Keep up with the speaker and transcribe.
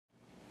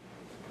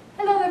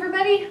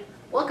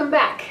Welcome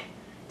back.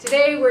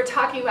 Today we're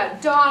talking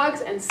about dogs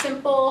and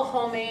simple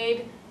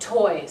homemade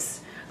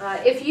toys.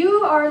 If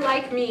you are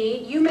like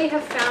me, you may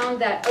have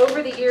found that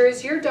over the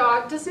years your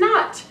dog does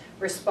not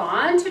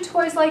respond to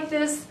toys like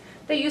this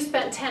that you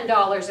spent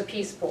 $10 a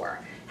piece for.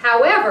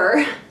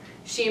 However,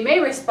 she may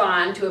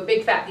respond to a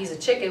big fat piece of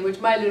chicken, which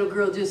my little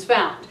girl just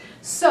found.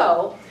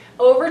 So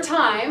over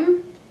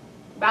time,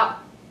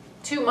 about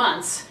 2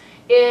 months,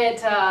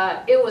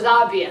 it was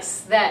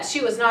obvious that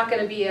she was not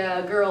going to be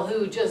a girl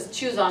who just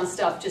chews on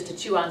stuff just to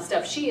chew on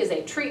stuff. She is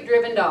a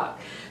treat-driven dog.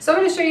 So I'm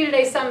going to show you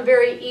today some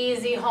very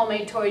easy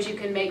homemade toys you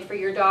can make for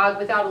your dog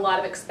without a lot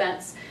of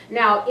expense.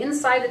 Now,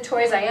 inside the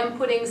toys, I am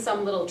putting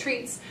some little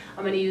treats.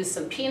 I'm going to use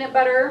some peanut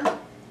butter,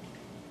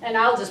 and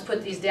I'll just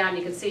put these down.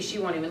 You can see she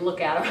won't even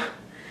look at them.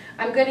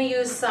 I'm going to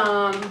use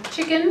some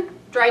chicken,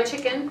 dried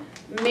chicken,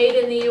 made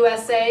in the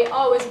USA.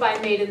 Always buy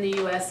made in the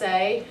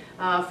USA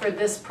for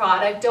this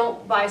product.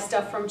 Don't buy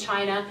stuff from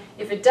China.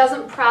 If it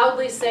doesn't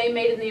proudly say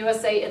made in the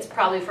USA, it's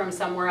probably from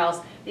somewhere else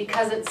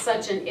because it's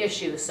such an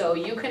issue. So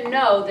you can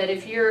know that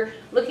if you're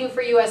looking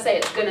for USA,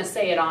 it's going to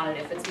say it on it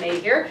if it's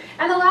made here.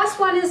 And the last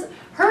one is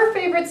her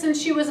favorite since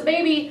she was a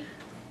baby,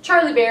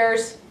 Charlie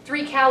Bears.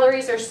 3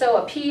 calories or so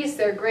a piece.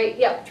 They're great.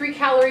 Yep, 3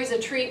 calories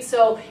a treat.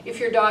 So if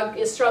your dog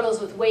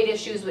struggles with weight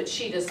issues, which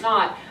she does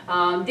not,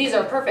 these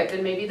are perfect.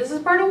 And maybe this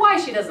is part of why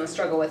she doesn't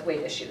struggle with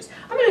weight issues.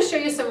 I'm going to show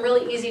you some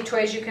really easy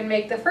toys you can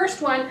make. The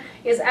first one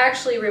is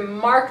actually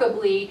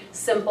remarkably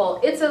simple.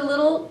 It's a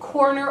little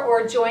corner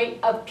or joint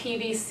of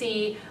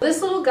PVC.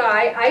 This little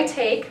guy, I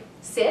take,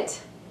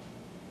 sit,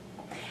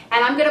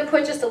 and I'm going to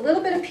put just a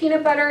little bit of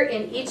peanut butter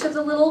in each of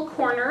the little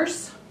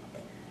corners.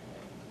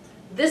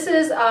 This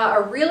is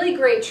a really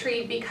great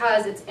treat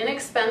because it's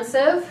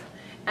inexpensive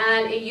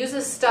and it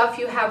uses stuff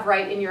you have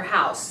right in your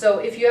house. So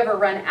if you ever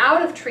run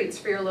out of treats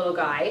for your little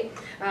guy,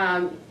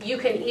 you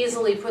can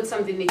easily put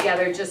something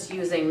together just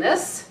using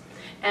this.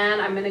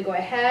 And I'm going to go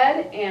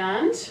ahead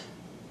and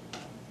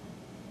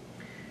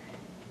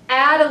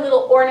add a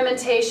little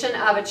ornamentation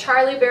of a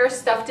Charlie Bear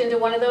stuffed into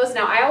one of those.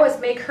 Now I always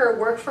make her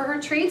work for her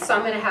treats, so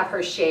I'm going to have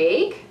her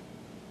shake,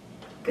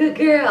 good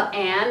girl,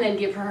 and then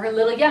give her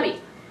little yummy.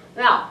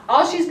 Now,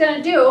 all she's going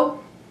to do,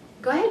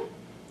 go ahead,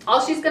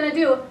 all she's going to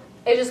do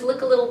is just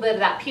lick a little bit of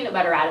that peanut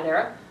butter out of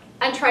there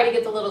and try to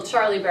get the little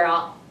Charlie Bear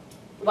out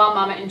while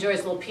Mama enjoys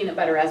a little peanut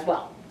butter as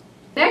well.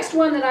 Next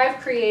one that I've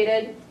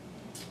created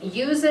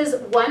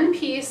uses one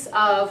piece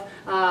of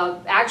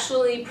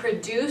actually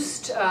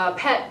produced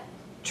pet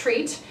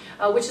treat,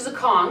 which is a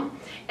Kong.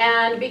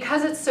 And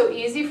because it's so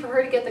easy for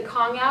her to get the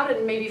Kong out,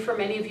 and maybe for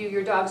many of you,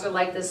 your dogs are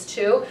like this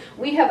too,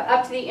 we have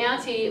upped the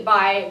ante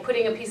by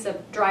putting a piece of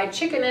dried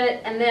chicken in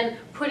it and then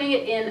putting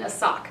it in a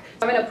sock.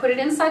 I'm going to put it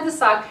inside the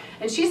sock,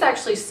 and she's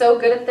actually so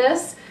good at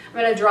this. I'm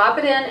going to drop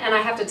it in, and I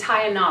have to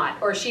tie a knot,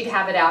 or she'd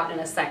have it out in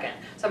a second.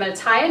 So I'm going to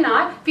tie a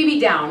knot. Phoebe,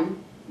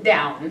 down,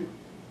 down.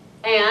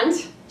 And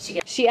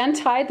she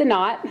untied the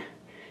knot.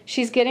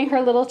 She's getting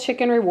her little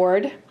chicken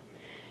reward.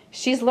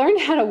 She's learned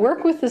how to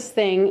work with this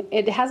thing.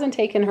 It hasn't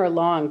taken her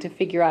long to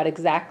figure out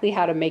exactly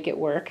how to make it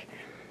work.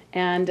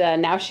 And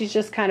now she's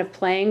just kind of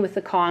playing with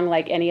the Kong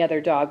like any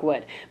other dog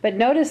would. But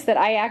notice that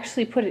I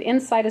actually put it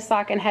inside a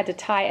sock and had to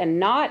tie a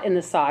knot in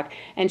the sock,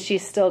 and she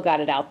still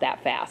got it out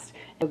that fast.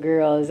 The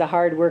girl is a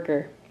hard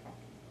worker.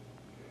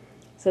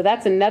 So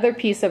that's another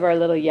piece of our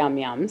little Yum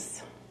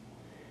Yums.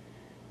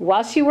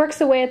 While she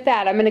works away at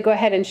that, I'm going to go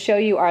ahead and show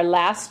you our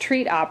last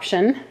treat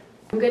option.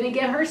 I'm going to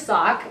get her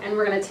sock, and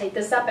we're going to take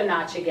this up a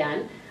notch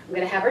again. I'm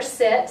going to have her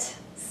sit.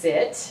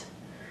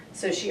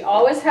 So she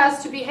always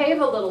has to behave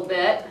a little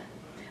bit.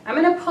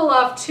 I'm going to pull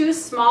off 2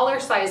 smaller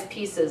size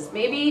pieces,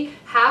 maybe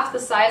half the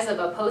size of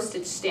a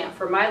postage stamp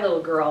for my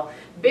little girl,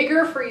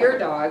 bigger for your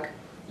dog.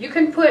 You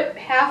can put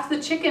half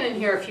the chicken in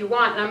here if you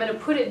want, and I'm going to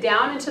put it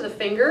down into the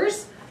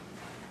fingers.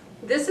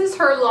 This is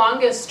her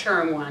longest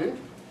term one.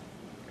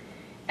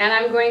 And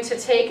I'm going to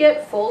take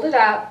it, fold it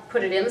up,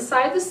 put it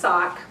inside the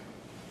sock,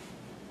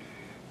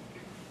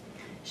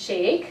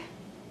 shake,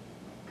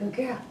 good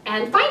girl,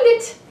 and find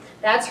it.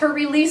 That's her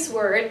release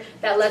word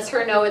that lets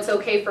her know it's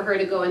okay for her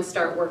to go and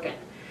start working.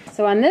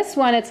 So on this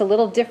one, it's a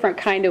little different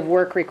kind of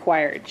work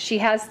required. She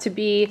has to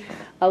be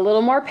a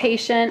little more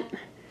patient.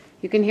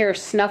 You can hear her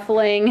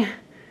snuffling.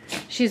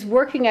 She's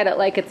working at it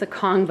like it's a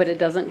Kong, but it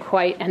doesn't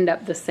quite end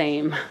up the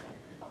same.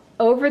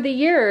 Over the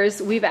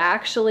years, we've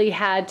actually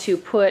had to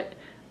put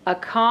a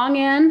Kong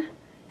in,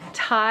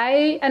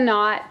 tie a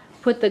knot,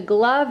 put the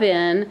glove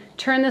in,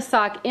 turn the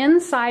sock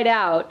inside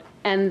out,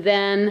 and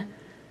then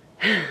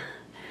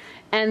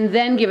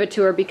give it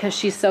to her because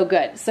she's so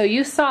good. So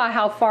you saw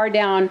how far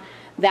down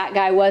that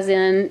guy was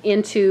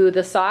into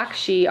the sock.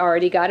 She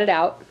already got it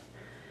out.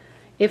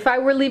 If I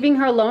were leaving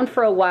her alone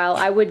for a while,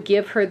 I would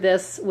give her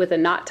this with a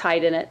knot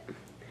tied in it,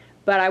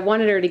 but I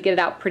wanted her to get it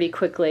out pretty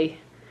quickly.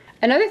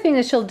 Another thing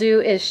that she'll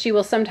do is she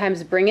will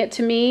sometimes bring it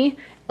to me,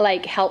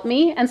 like help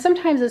me, and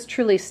sometimes it's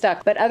truly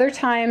stuck, but other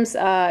times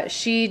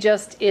she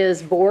just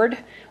is bored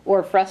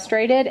or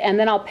frustrated, and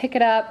then I'll pick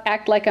it up,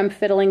 act like I'm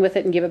fiddling with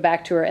it, and give it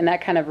back to her, and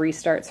that kind of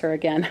restarts her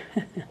again.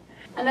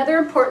 Another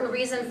important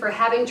reason for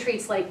having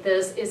treats like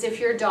this is if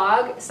your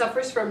dog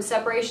suffers from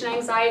separation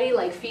anxiety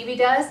like Phoebe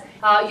does,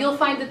 you'll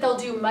find that they'll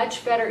do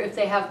much better if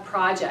they have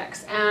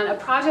projects. And a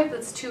project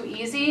that's too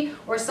easy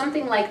or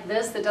something like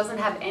this that doesn't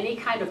have any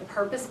kind of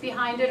purpose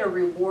behind it or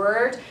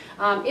reward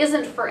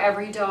isn't for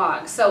every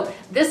dog. So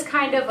this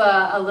kind of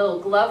a little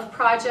glove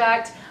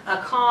project,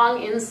 a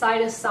Kong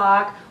inside a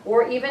sock,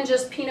 or even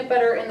just peanut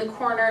butter in the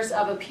corners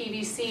of a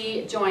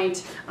PVC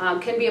joint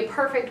can be a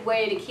perfect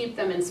way to keep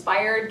them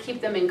inspired,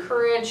 keep them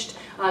encouraged,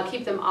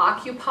 keep them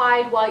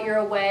occupied while you're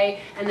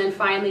away, and then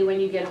finally when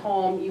you get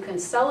home you can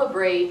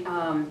celebrate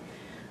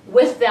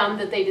with them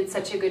that they did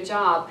such a good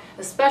job,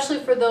 especially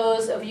for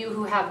those of you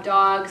who have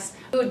dogs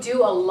who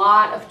do a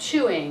lot of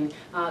chewing.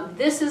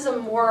 This is a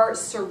more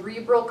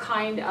cerebral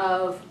kind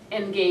of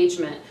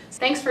engagement.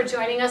 Thanks for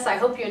joining us. I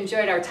hope you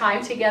enjoyed our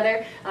time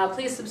together.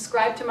 Please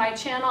subscribe to my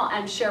channel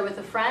and share with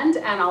a friend,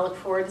 and I'll look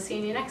forward to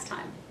seeing you next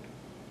time.